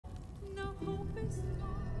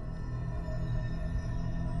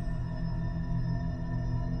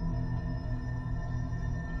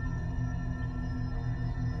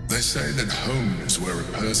They say that home is where a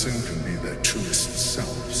person can be their truest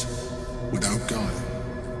selves, without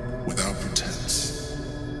guile, without pretense.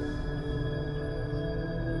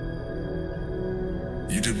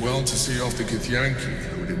 You did well to see off the Githyanki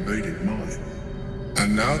who had invaded mine.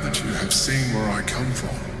 And now that you have seen where I come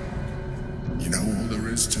from, you know all there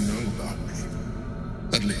is to know about me.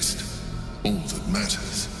 At least, all that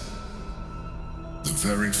matters. The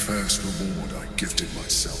very first reward I gifted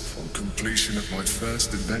myself on completion of my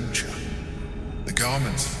first adventure. The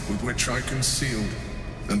garments with which I concealed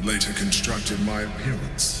and later constructed my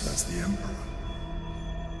appearance as the Emperor.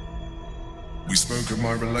 We spoke of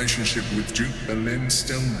my relationship with Duke Berlin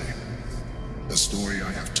Stilme, a story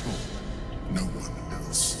I have told no one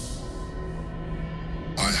else.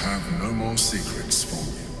 I have no more secrets from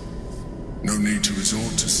you. No need to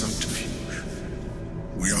resort to subterfuge.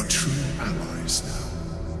 We are true allies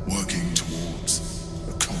now, working towards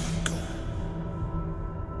a common goal.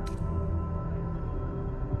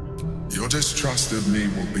 Your distrust of me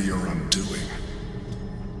will be your undoing.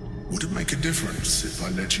 Would it make a difference if I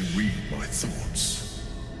let you read my thoughts?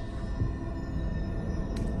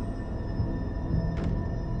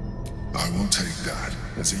 I will take that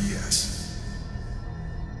as a yes.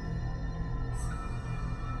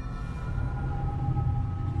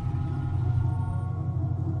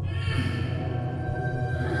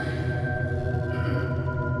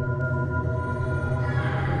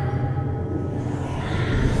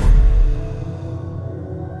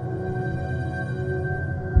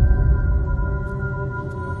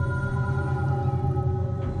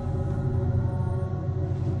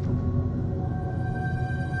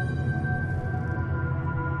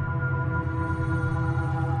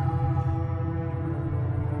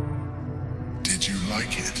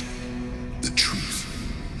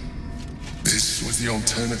 The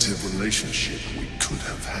alternative relationship we could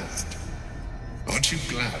have had. Aren't you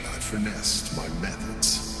glad I finessed my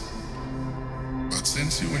methods? But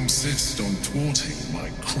since you insist on thwarting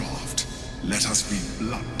my craft, let us be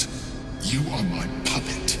blunt. You are my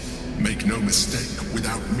puppet. Make no mistake,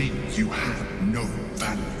 without me, you have no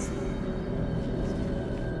value.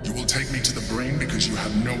 You will take me to the brain because you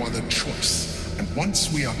have no other choice. And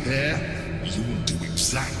once we are there, you will do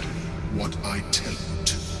exactly what I tell you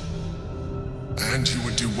to. And you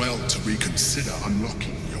would do well to reconsider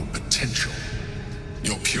unlocking your potential.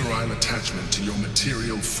 Your puerile attachment to your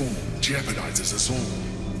material form jeopardizes us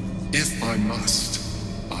all. If I must,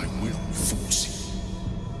 I will force you.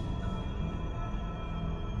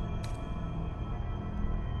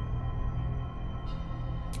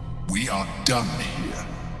 We are done here.